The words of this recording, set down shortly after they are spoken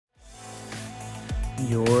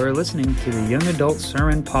You're listening to the Young Adult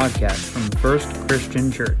Sermon Podcast from First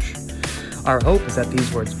Christian Church. Our hope is that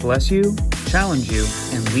these words bless you, challenge you,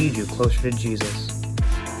 and lead you closer to Jesus.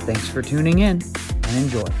 Thanks for tuning in and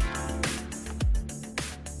enjoy.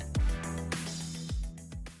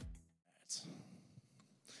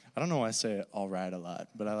 I don't know why I say it all right a lot,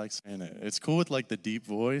 but I like saying it. It's cool with like the deep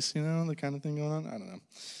voice, you know, the kind of thing going on. I don't know.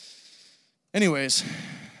 Anyways,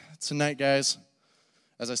 tonight, guys,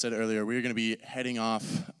 as I said earlier, we're going to be heading off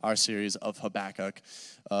our series of Habakkuk,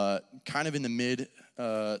 kind of in the mid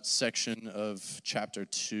section of chapter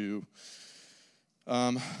 2.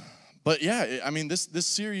 But yeah, I mean, this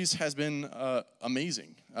series has been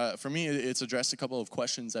amazing. For me, it's addressed a couple of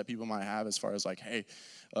questions that people might have as far as like, hey,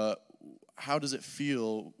 how does it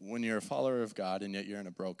feel when you're a follower of God and yet you're in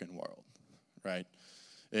a broken world, right?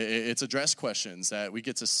 It's addressed questions that we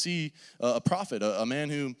get to see a prophet, a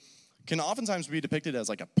man who can oftentimes be depicted as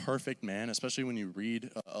like a perfect man, especially when you read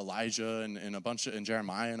Elijah and a bunch of, and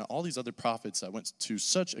Jeremiah and all these other prophets that went to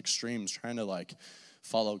such extremes trying to like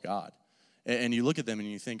follow God. And you look at them and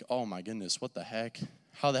you think, oh my goodness, what the heck?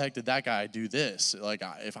 How the heck did that guy do this? Like,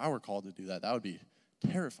 if I were called to do that, that would be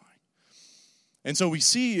terrifying. And so we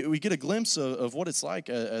get a glimpse of what it's like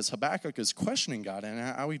as Habakkuk is questioning God and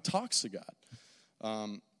how he talks to God.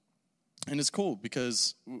 And it's cool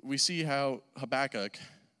because we see how Habakkuk,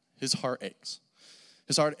 his heart aches.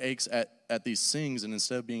 His heart aches at these things, and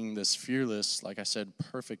instead of being this fearless, like I said,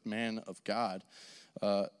 perfect man of God,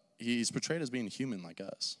 he's portrayed as being human like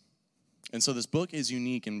us. And so this book is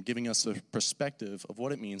unique in giving us a perspective of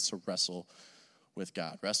what it means to wrestle with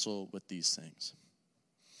God, wrestle with these things.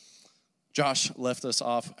 Josh left us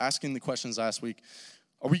off asking the questions last week.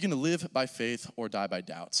 Are we going to live by faith or die by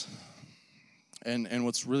doubts? And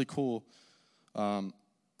what's really cool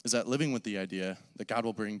is that living with the idea that God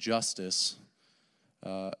will bring justice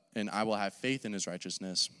and I will have faith in his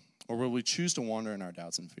righteousness, or will we choose to wander in our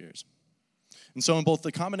doubts and fears? And so in both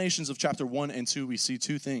the combinations of chapter 1 and 2, we see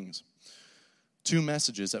two things, two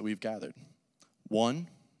messages that we've gathered. One,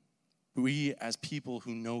 we as people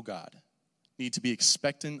who know God need to be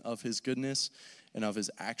expectant of his goodness and of his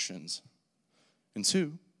actions. And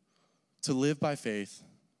two, to live by faith,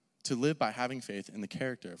 to live by having faith in the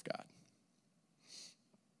character of God.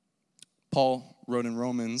 Paul wrote in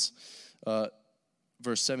Romans,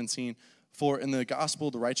 verse 17, "For in the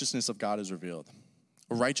gospel the righteousness of God is revealed,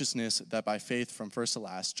 a righteousness that by faith from first to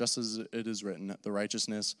last, just as it is written, the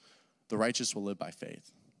righteous will live by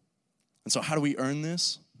faith." And so how do we earn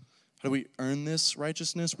this? How do we earn this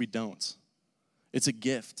righteousness? We don't. It's a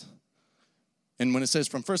gift. And when it says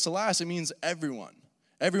from first to last, it means everyone.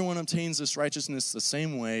 Everyone obtains this righteousness the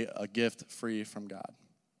same way, a gift free from God.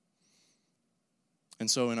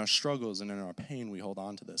 And so in our struggles and in our pain, we hold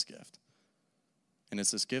on to this gift. And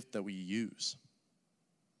it's this gift that we use,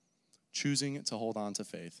 choosing to hold on to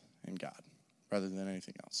faith in God rather than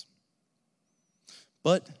anything else.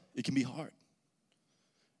 But it can be hard.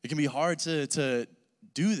 It can be hard to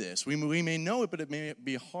do this. We may know it, but it may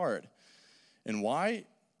be hard. And why?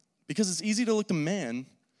 Because it's easy to look to man,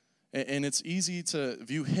 and it's easy to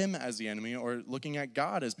view him as the enemy or looking at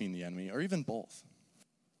God as being the enemy, or even both.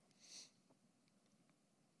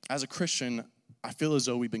 As a Christian, I feel as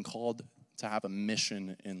though we've been called to have a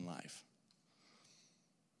mission in life.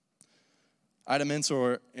 I had a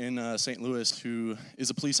mentor in St. Louis who is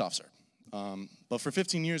a police officer. But for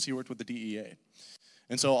 15 years, he worked with the DEA.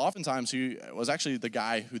 And so oftentimes, he was actually the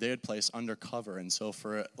guy who they had placed undercover. And so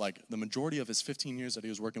for like the majority of his 15 years that he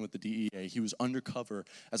was working with the DEA, he was undercover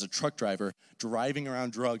as a truck driver, driving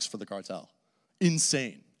around drugs for the cartel.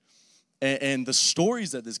 Insane. And the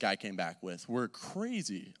stories that this guy came back with were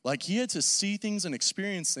crazy. Like, he had to see things and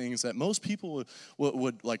experience things that most people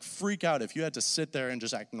would like freak out if you had to sit there and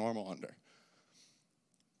just act normal under.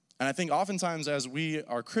 And I think oftentimes as we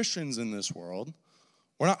are Christians in this world,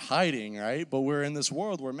 we're not hiding, right? But we're in this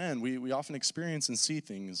world where, man, we often experience and see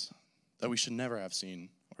things that we should never have seen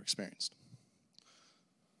or experienced.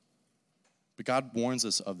 But God warns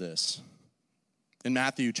us of this. In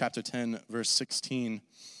Matthew chapter 10, verse 16,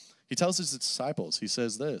 he tells his disciples, he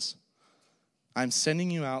says this, "I'm sending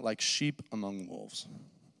you out like sheep among wolves.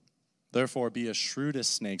 Therefore be as shrewd as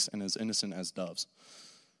snakes and as innocent as doves.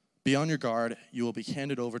 Be on your guard. You will be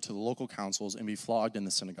handed over to the local councils and be flogged in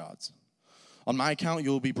the synagogues. On my account, you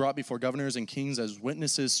will be brought before governors and kings as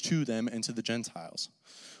witnesses to them and to the Gentiles.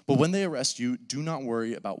 But when they arrest you, do not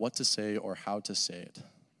worry about what to say or how to say it.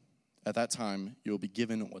 At that time, you will be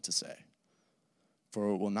given what to say. For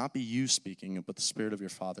it will not be you speaking, but the Spirit of your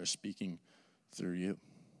Father speaking through you."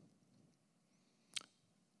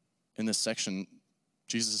 In this section,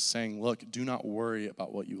 Jesus is saying, look, do not worry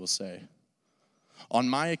about what you will say. On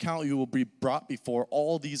my account, you will be brought before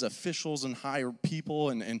all these officials and higher people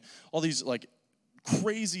and all these like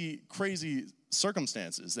crazy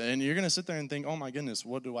circumstances. And you're going to sit there and think, oh my goodness,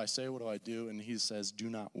 what do I say? What do I do? And he says, do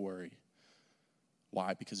not worry.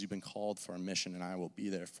 Why? Because you've been called for a mission and I will be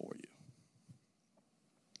there for you.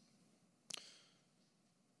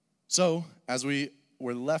 So, as we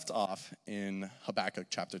were left off in Habakkuk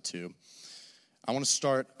chapter 2, I want to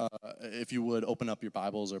start, if you would, open up your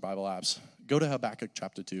Bibles or Bible apps. Go to Habakkuk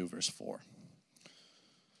chapter 2, verse 4.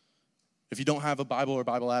 If you don't have a Bible or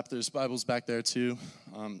Bible app, there's Bibles back there too.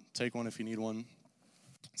 Take one if you need one.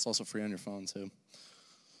 It's also free on your phone too.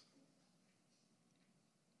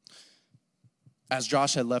 As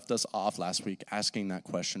Josh had left us off last week asking that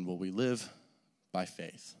question, will we live by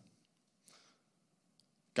faith?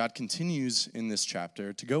 God continues in this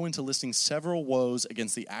chapter to go into listing several woes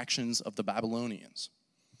against the actions of the Babylonians.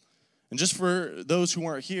 And just for those who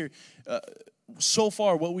aren't here, so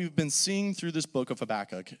far what we've been seeing through this book of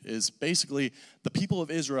Habakkuk is basically the people of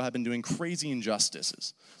Israel have been doing crazy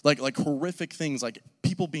injustices, like horrific things, like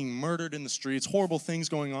people being murdered in the streets, horrible things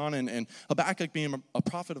going on, and Habakkuk being a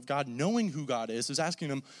prophet of God, knowing who God is asking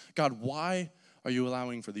him, God, why are you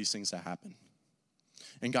allowing for these things to happen?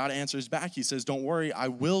 And God answers back. He says, don't worry, I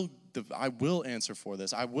will answer for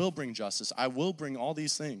this. I will bring justice. I will bring all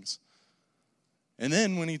these things. And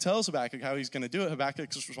then when he tells Habakkuk how he's going to do it, Habakkuk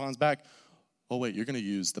just responds back, oh, wait, you're going to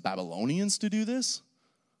use the Babylonians to do this?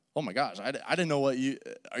 Oh, my gosh, I didn't know are you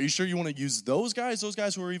sure you want to use those guys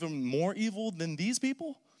who are even more evil than these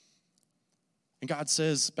people? And God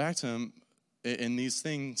says back to him in these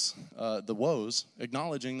things, the woes,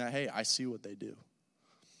 acknowledging that, hey, I see what they do.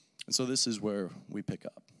 And so this is where we pick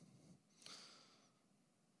up.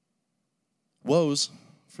 Woes,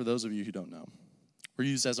 for those of you who don't know, were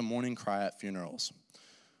used as a mourning cry at funerals,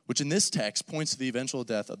 which in this text points to the eventual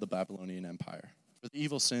death of the Babylonian Empire for the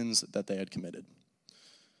evil sins that they had committed.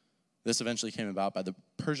 This eventually came about by the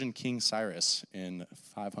Persian king Cyrus in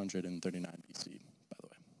 539 BC, by the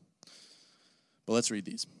way. But let's read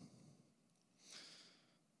these.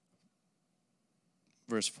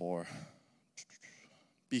 Verse 4.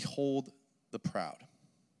 Behold the proud.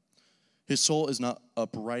 His soul is not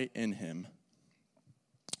upright in him,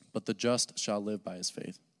 but the just shall live by his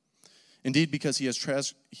faith. Indeed, because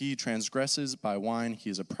he transgresses by wine, he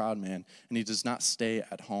is a proud man, and he does not stay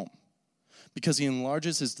at home. Because he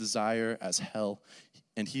enlarges his desire as hell,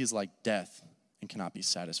 and he is like death and cannot be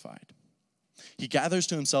satisfied. He gathers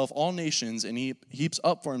to himself all nations, and he heaps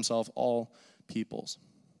up for himself all peoples.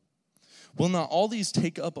 Will not all these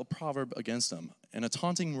take up a proverb against him, and a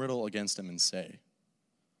taunting riddle against him, and say?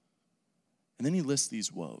 And then he lists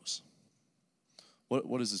these woes.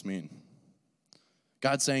 What does this mean?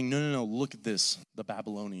 God's saying, no, look at this, the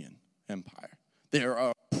Babylonian Empire. They are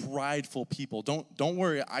a prideful people. Don't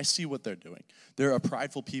worry, I see what they're doing. They're a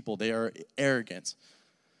prideful people. They are arrogant.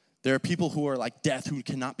 There are people who are like death, who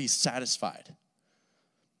cannot be satisfied.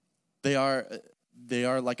 They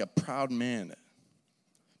are like a proud man.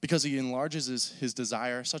 Because he enlarges his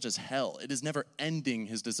desire, such as hell. It is never ending.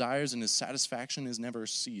 His desires and his satisfaction is never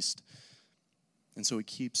ceased. And so he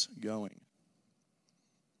keeps going.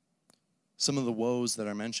 Some of the woes that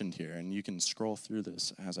are mentioned here, and you can scroll through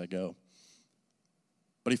this as I go.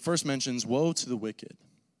 But he first mentions woe to the wicked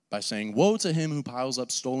by saying, woe to him who piles up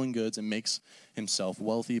stolen goods and makes himself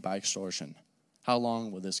wealthy by extortion. How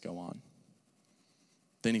long will this go on?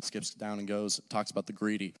 Then he skips down and talks about the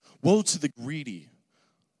greedy. Woe to the greedy.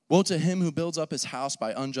 Woe to him who builds up his house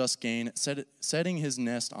by unjust gain, setting his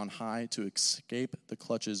nest on high to escape the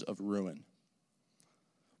clutches of ruin.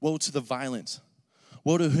 Woe to the violent.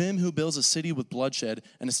 Woe to him who builds a city with bloodshed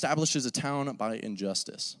and establishes a town by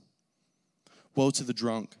injustice. Woe to the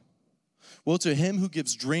drunk. Woe to him who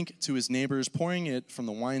gives drink to his neighbors, pouring it from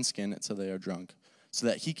the wineskin until they are drunk, so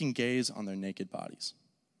that he can gaze on their naked bodies.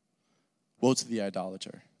 Woe to the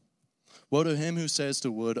idolater. Woe to him who says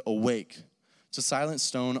to wood, awake. To silent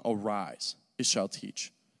stone, arise, it shall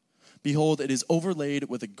teach. Behold, it is overlaid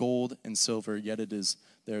with a gold and silver, yet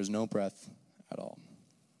there is no breath at all.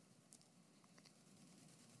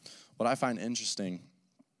 What I find interesting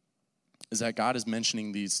is that God is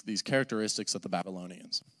mentioning these characteristics of the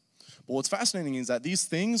Babylonians. But what's fascinating is that these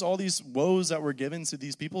things, all these woes that were given to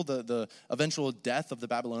these people, the eventual death of the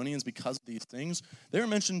Babylonians because of these things, they were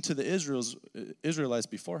mentioned to the Israelites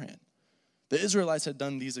beforehand. The Israelites had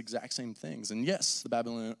done these exact same things. And yes,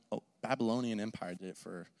 the Babylonian Empire did it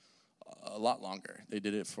for a lot longer.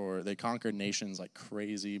 They conquered nations like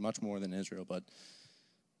crazy, much more than Israel, but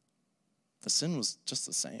the sin was just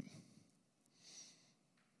the same.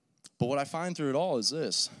 But what I find through it all is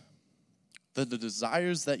this, that the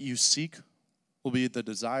desires that you seek will be the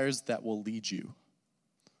desires that will lead you.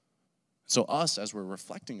 So us, as we're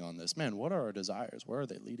reflecting on this, man, what are our desires? Where are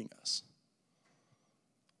they leading us?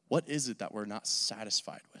 What is it that we're not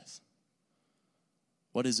satisfied with?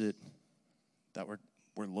 What is it that we're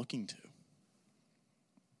looking to?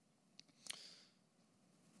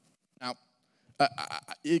 Now,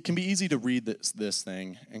 it can be easy to read this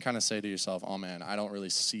thing and kind of say to yourself, oh man, I don't really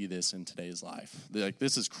see this in today's life. Like,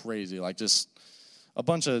 this is crazy. Like, just a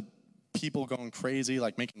bunch of people going crazy,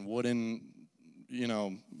 like making wooden,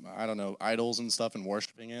 I don't know, idols and stuff and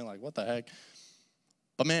worshiping it. Like, what the heck?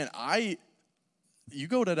 But man, you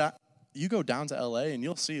go down to LA and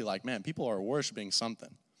you'll see, like, man, people are worshiping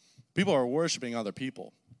something. People are worshiping other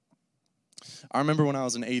people. I remember when I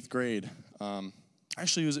was in 8th grade,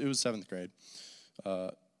 actually it was 7th grade.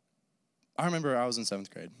 I remember I was in 7th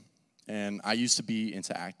grade, and I used to be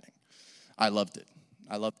into acting. I loved it.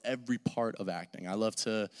 I loved every part of acting. I loved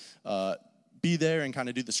to be there and kind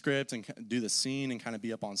of do the script and do the scene and kind of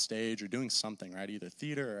be up on stage or doing something, right? Either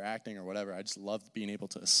theater or acting or whatever. I just loved being able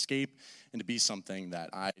to escape and to be something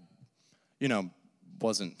that I,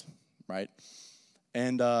 wasn't, right?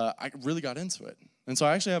 And I really got into it. And so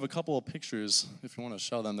I actually have a couple of pictures, if you want to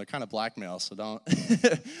show them. They're kind of blackmail, so don't.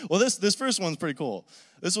 Well, this first one's pretty cool.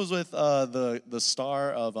 This was with the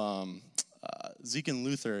star of Zeke and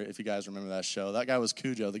Luther, if you guys remember that show. That guy was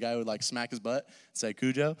Cujo, the guy who would, like, smack his butt and say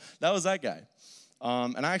Cujo. That was that guy.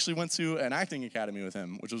 And I actually went to an acting academy with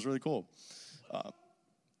him, which was really cool.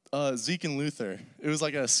 Zeke and Luther. It was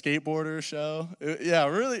like a skateboarder show.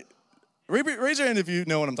 Really. Raise your hand if you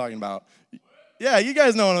know what I'm talking about. Yeah, you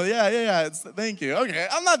guys know. Yeah. Thank you. Okay,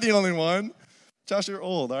 I'm not the only one. Josh, you're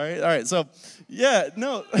old. All right. So, yeah,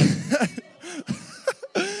 no.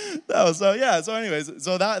 So anyways,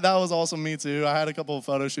 so that was also me too. I had a couple of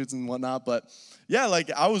photo shoots and whatnot, but yeah, like,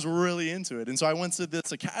 I was really into it. And so I went to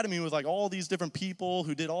this academy with, like, all these different people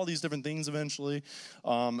who did all these different things eventually,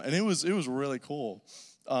 and it was really cool.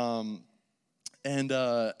 And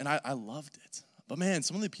I loved it. But man,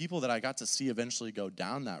 some of the people that I got to see eventually go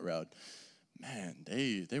down that road, man,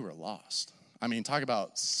 they were lost. I mean, talk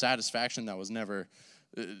about satisfaction that was never,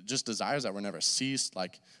 just desires that were never ceased,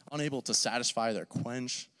 like unable to satisfy their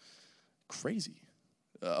quench. Crazy.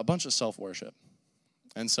 A bunch of self-worship.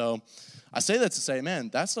 And so I say that to say, man,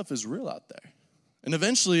 that stuff is real out there. And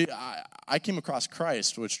eventually I came across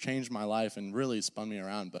Christ, which changed my life and really spun me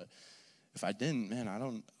around. But if I didn't, man,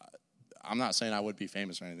 I'm not saying I would be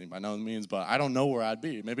famous or anything by no means, but I don't know where I'd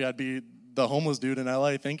be. Maybe I'd be the homeless dude in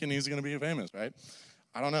LA thinking he's going to be famous, right?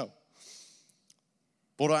 I don't know.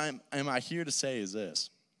 But what am I here to say is this.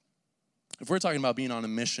 If we're talking about being on a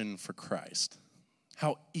mission for Christ,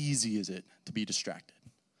 how easy is it to be distracted,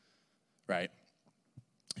 right?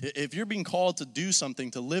 If you're being called to do something,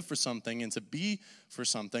 to live for something, and to be for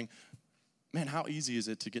something, man, how easy is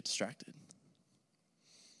it to get distracted?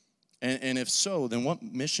 And if so, then what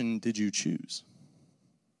mission did you choose?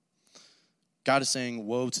 God is saying,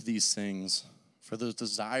 woe to these things, for those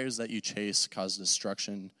desires that you chase cause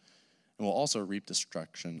destruction and will also reap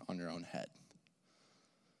destruction on your own head.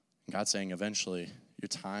 And God's saying, eventually, your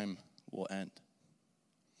time will end.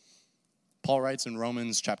 Paul writes in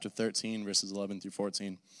Romans chapter 13, verses 11 through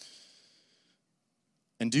 14,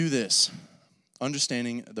 and do this,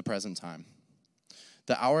 understanding the present time.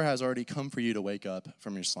 The hour has already come for you to wake up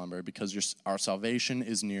from your slumber, because our salvation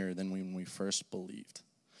is nearer than when we first believed.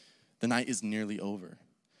 The night is nearly over.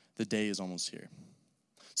 The day is almost here.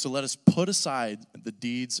 So let us put aside the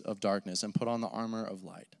deeds of darkness and put on the armor of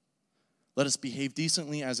light. Let us behave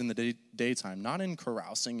decently as in the daytime, not in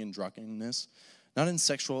carousing and drunkenness, not in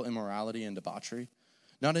sexual immorality and debauchery,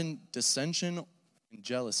 not in dissension and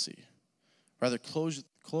jealousy. Rather,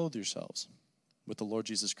 clothe yourselves with the Lord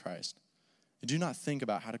Jesus Christ. And do not think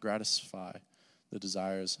about how to gratify the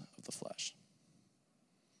desires of the flesh.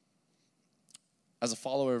 As a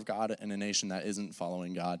follower of God in a nation that isn't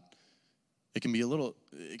following God, it can be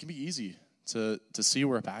easy to see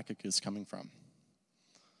where Habakkuk is coming from.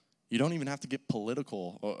 You don't even have to get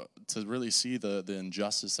political to really see the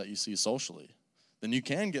injustice that you see socially. Then you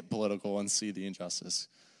can get political and see the injustice,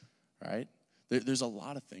 right? There's a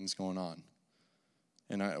lot of things going on.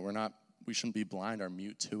 And we shouldn't be blind or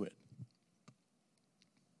mute to it.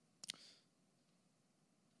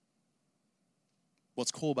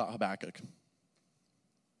 What's cool about Habakkuk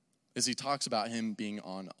is he talks about him being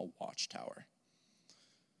on a watchtower.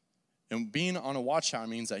 And being on a watchtower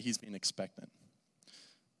means that he's being expectant.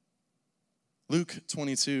 Luke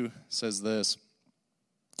 22 says this,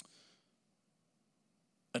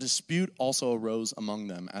 a dispute also arose among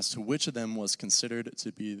them as to which of them was considered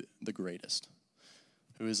to be the greatest.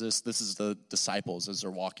 Who is this? This is the disciples as they're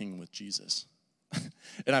walking with Jesus.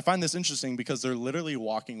 And I find this interesting because they're literally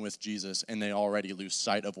walking with Jesus and they already lose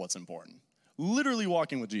sight of what's important. Literally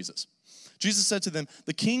walking with Jesus. Jesus said to them,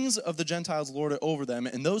 "The kings of the Gentiles lord it over them,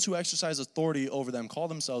 and those who exercise authority over them call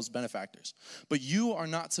themselves benefactors. But you are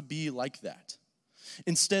not to be like that.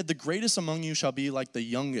 Instead, the greatest among you shall be like the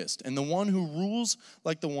youngest, and the one who rules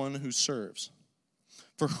like the one who serves.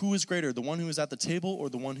 For who is greater, the one who is at the table or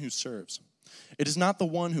the one who serves? Is it not the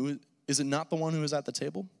one who is at the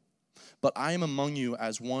table? But I am among you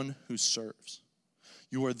as one who serves.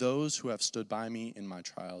 You are those who have stood by me in my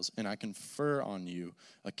trials, and I confer on you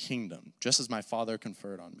a kingdom, just as my Father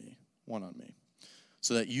conferred on me,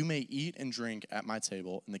 so that you may eat and drink at my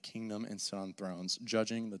table in the kingdom and sit on thrones,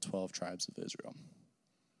 judging the 12 tribes of Israel."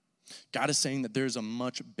 God is saying that there's a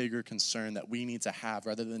much bigger concern that we need to have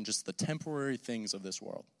rather than just the temporary things of this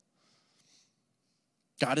world.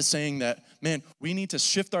 God is saying that, man, we need to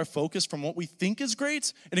shift our focus from what we think is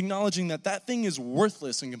great and acknowledging that that thing is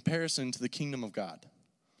worthless in comparison to the kingdom of God.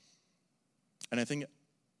 And I think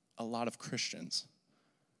a lot of Christians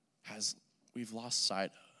we've lost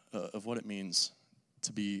sight of what it means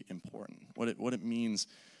to be important, what it means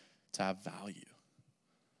to have value.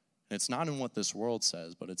 And it's not in what this world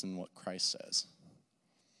says, but it's in what Christ says.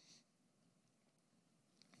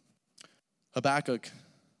 Habakkuk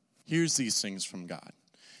hears these things from God.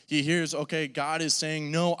 He hears, okay, God is saying,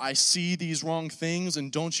 no, I see these wrong things,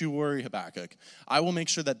 and don't you worry, Habakkuk. I will make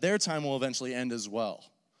sure that their time will eventually end as well.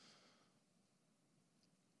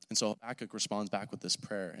 And so Habakkuk responds back with this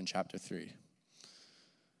prayer in chapter 3.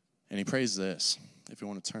 And he prays this, if you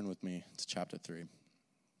want to turn with me to chapter 3.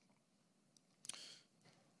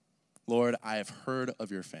 "Lord, I have heard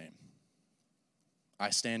of your fame. I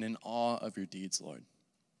stand in awe of your deeds, Lord.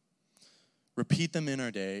 Repeat them in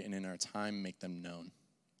our day, and in our time make them known.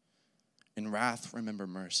 In wrath, remember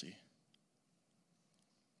mercy."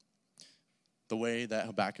 The way that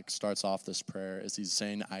Habakkuk starts off this prayer is he's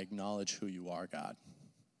saying, I acknowledge who you are, God.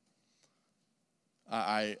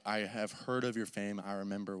 I have heard of your fame. I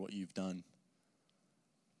remember what you've done.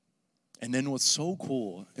 And then what's so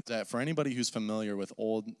cool is that for anybody who's familiar with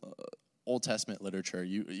Old Testament literature,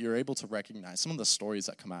 you're able to recognize some of the stories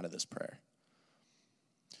that come out of this prayer.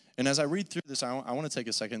 And as I read through this, I want to take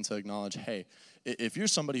a second to acknowledge, hey, if you're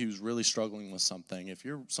somebody who's really struggling with something, if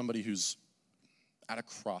you're somebody who's at a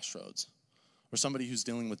crossroads, or somebody who's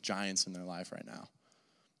dealing with giants in their life right now,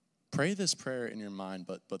 pray this prayer in your mind,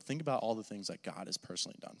 but think about all the things that God has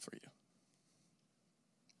personally done for you.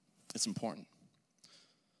 It's important.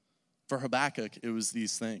 For Habakkuk, it was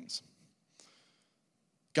these things.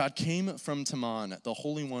 God came from Teman, the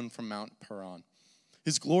Holy One from Mount Paran.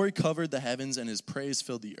 His glory covered the heavens, and his praise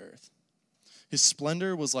filled the earth. His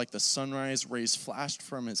splendor was like the sunrise, rays flashed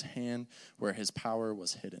from his hand where his power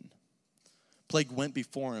was hidden. Plague went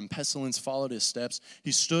before him, pestilence followed his steps.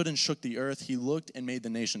 He stood and shook the earth. He looked and made the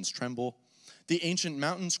nations tremble. The ancient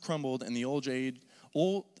mountains crumbled, and the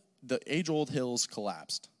age-old hills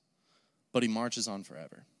collapsed. But he marches on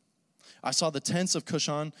forever. I saw the tents of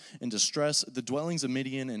Cushan in distress, the dwellings of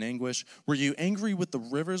Midian in anguish. Were you angry with the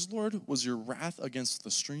rivers, Lord? Was your wrath against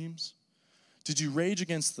the streams? Did you rage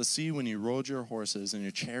against the sea when you rode your horses and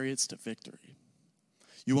your chariots to victory?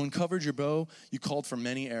 You uncovered your bow, you called for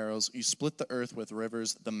many arrows, you split the earth with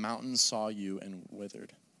rivers, the mountains saw you and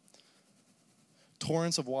withered.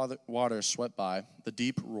 Torrents of water swept by, the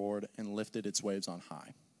deep roared and lifted its waves on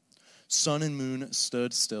high. Sun and moon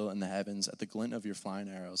stood still in the heavens at the glint of your flying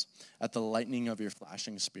arrows, at the lightning of your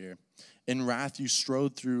flashing spear. In wrath you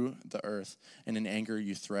strode through the earth, and in anger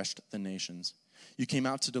you threshed the nations. You came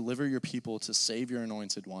out to deliver your people, to save your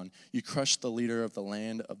anointed one. You crushed the leader of the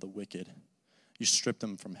land of the wicked. You stripped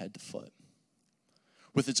him from head to foot.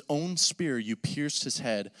 With its own spear you pierced his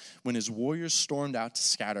head when his warriors stormed out to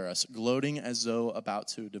scatter us, gloating as though about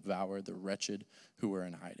to devour the wretched who were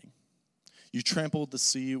in hiding. You trampled the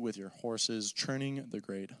sea with your horses, churning the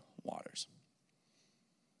great waters.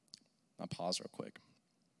 I'll pause real quick.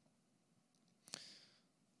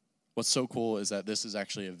 What's so cool is that this is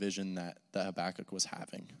actually a vision that Habakkuk was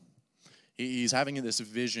having. He's having this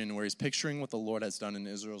vision where he's picturing what the Lord has done in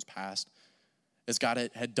Israel's past, as God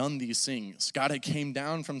had done these things. God had came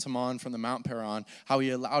down from Teman, from the Mount Paran, how he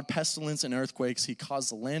allowed pestilence and earthquakes. He caused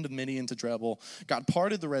the land of Midian to tremble. God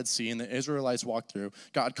parted the Red Sea, and the Israelites walked through.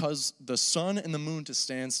 God caused the sun and the moon to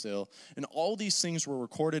stand still. And all these things were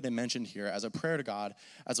recorded and mentioned here as a prayer to God,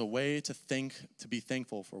 as a way to be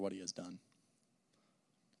thankful for what he has done.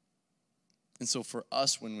 And so for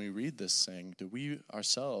us, when we read this thing, do we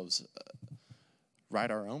ourselves write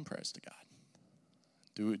our own prayers to God?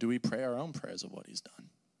 Do we pray our own prayers of what he's done?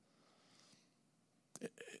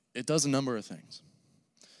 It does a number of things.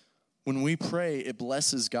 When we pray, it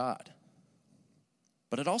blesses God,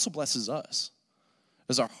 but it also blesses us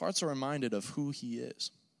as our hearts are reminded of who he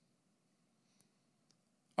is.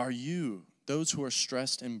 Are you, those who are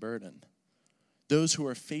stressed and burdened, those who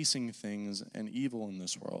are facing things and evil in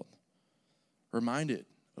this world, reminded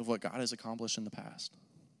of what God has accomplished in the past?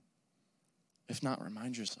 If not,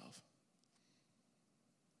 remind yourself.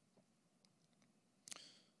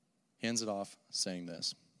 He ends it off saying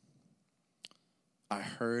this. I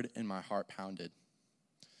heard and my heart pounded.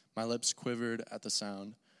 My lips quivered at the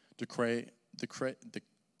sound. Decay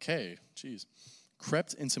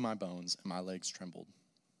crept into my bones and my legs trembled.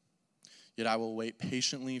 Yet I will wait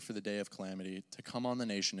patiently for the day of calamity to come on the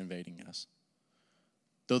nation invading us.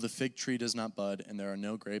 Though the fig tree does not bud and there are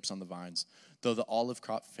no grapes on the vines, though the olive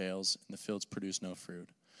crop fails and the fields produce no fruit,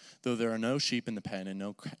 though there are no sheep in the pen and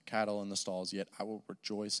no cattle in the stalls, yet I will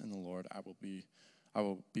rejoice in the Lord. I will be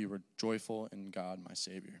joyful in God, my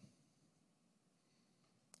Savior.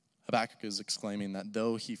 Habakkuk is exclaiming that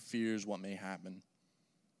though he fears what may happen,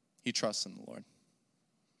 he trusts in the Lord.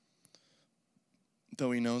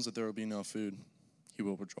 Though he knows that there will be no food, he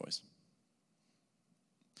will rejoice.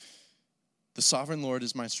 The sovereign Lord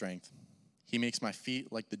is my strength. He makes my feet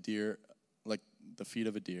like the feet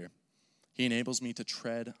of a deer. He enables me to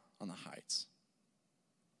tread on the heights.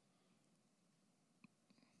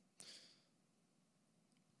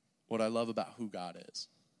 What I love about who God is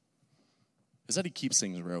that he keeps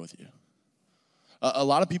things real with you. A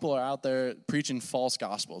lot of people are out there preaching false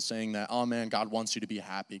gospels, saying that, oh man, God wants you to be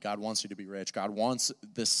happy. God wants you to be rich. God wants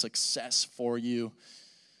this success for you.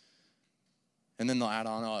 And then they'll add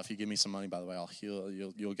on, oh, if you give me some money, by the way, I'll heal.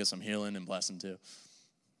 You'll get some healing and blessing too.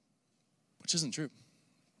 Which isn't true.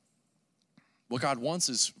 What God wants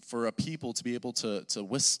is for a people to be able to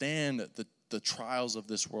withstand the trials of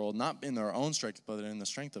this world, not in their own strength, but in the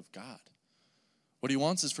strength of God. What he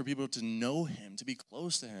wants is for people to know him, to be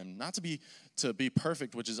close to him, not to be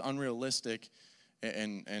perfect, which is unrealistic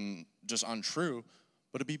and just untrue,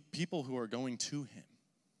 but to be people who are going to him.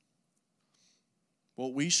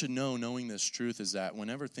 What we should know, knowing this truth, is that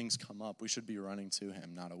whenever things come up, we should be running to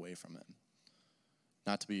him, not away from him.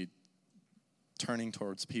 Not to be turning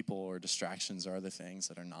towards people or distractions or other things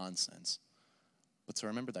that are nonsense. But to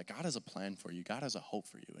remember that God has a plan for you. God has a hope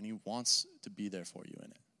for you, and he wants to be there for you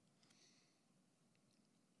in it.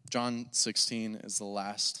 John 16 is the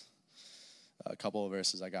last couple of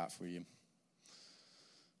verses I got for you.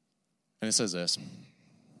 And it says this.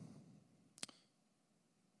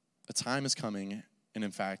 A time is coming, and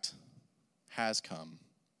in fact has come,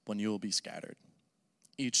 when you will be scattered,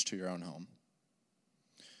 each to your own home.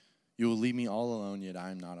 You will leave me all alone, yet I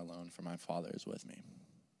am not alone, for my Father is with me.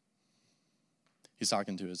 He's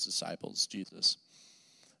talking to his disciples, Jesus.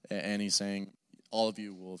 And he's saying, all of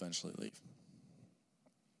you will eventually leave.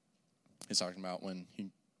 He's talking about when he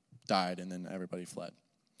died and then everybody fled.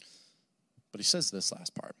 But he says this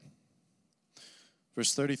last part.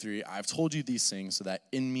 Verse 33, I've told you these things so that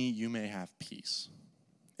in me you may have peace.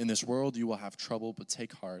 In this world you will have trouble, but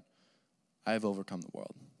take heart. I have overcome the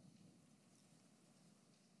world.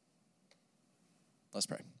 Let's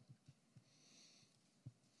pray.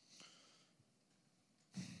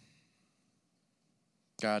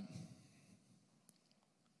 God,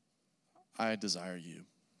 I desire you.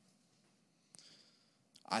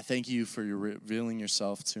 I thank you for your revealing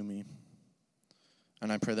yourself to me.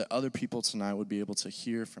 And I pray that other people tonight would be able to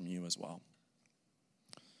hear from you as well.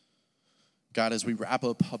 God, as we wrap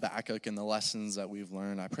up Habakkuk and the lessons that we've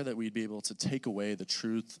learned, I pray that we'd be able to take away the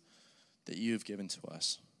truth that you have given to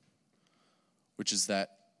us, which is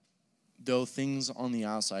that though things on the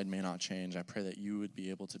outside may not change, I pray that you would be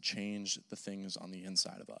able to change the things on the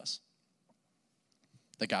inside of us.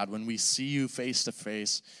 That God, when we see you face to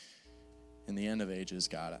face in the end of ages,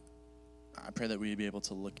 God, I pray that we'd be able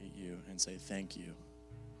to look at you and say, thank you.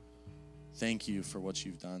 Thank you for what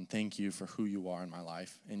you've done. Thank you for who you are in my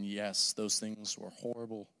life. And yes, those things were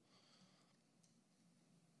horrible.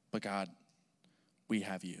 But God, we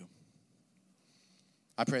have you.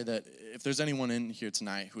 I pray that if there's anyone in here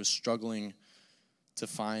tonight who is struggling to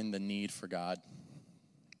find the need for God,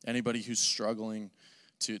 anybody who's struggling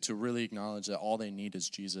to really acknowledge that all they need is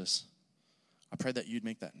Jesus, I pray that you'd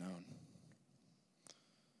make that known.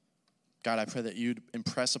 God, I pray that you'd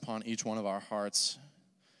impress upon each one of our hearts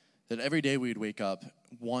that every day we'd wake up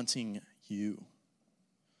wanting you.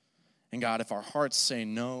 And God, if our hearts say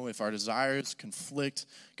no, if our desires conflict,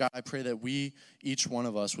 God, I pray that each one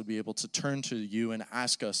of us would be able to turn to you and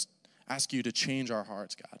ask you to change our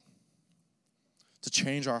hearts, God. To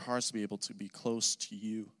change our hearts to be able to be close to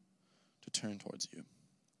you, to turn towards you.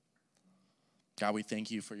 God, we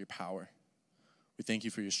thank you for your power. We thank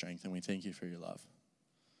you for your strength, and we thank you for your love.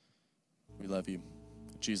 We love you.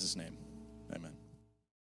 In Jesus' name, amen.